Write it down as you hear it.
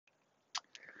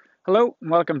Hello and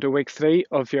welcome to week 3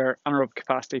 of your anaerobic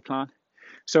capacity plan.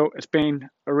 So it's been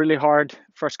a really hard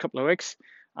first couple of weeks,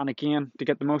 and again, to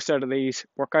get the most out of these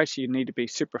workouts, you need to be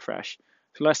super fresh.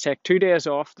 So let's take 2 days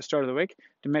off at the start of the week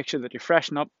to make sure that you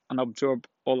freshen up and absorb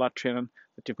all that training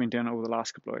that you've been doing over the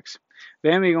last couple of weeks.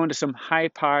 Then we go into some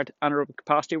high-powered anaerobic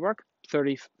capacity work,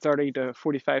 30 to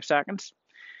 45 seconds.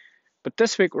 But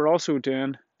this week we're also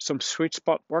doing some sweet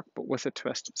spot work, but with a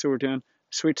twist. So we're doing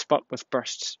sweet spot with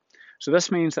bursts. So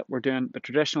this means that we're doing the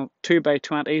traditional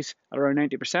 2x20s at around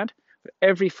 90%, but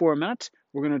every 4 minutes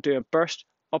we're going to do a burst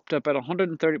up to about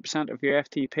 130% of your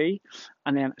FTP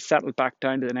and then settle back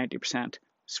down to the 90%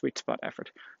 sweet spot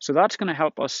effort. So that's going to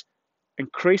help us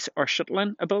increase our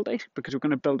shuttling ability because we're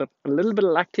going to build up a little bit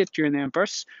of lactate during the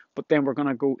bursts, but then we're going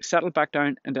to go settle back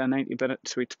down into a 90-minute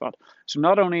sweet spot. So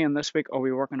not only in this week are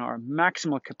we working our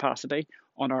maximal capacity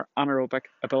on our anaerobic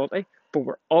ability, but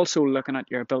we're also looking at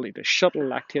your ability to shuttle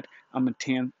lactate and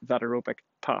maintain that aerobic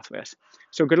pathways.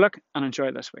 So good luck and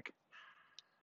enjoy this week.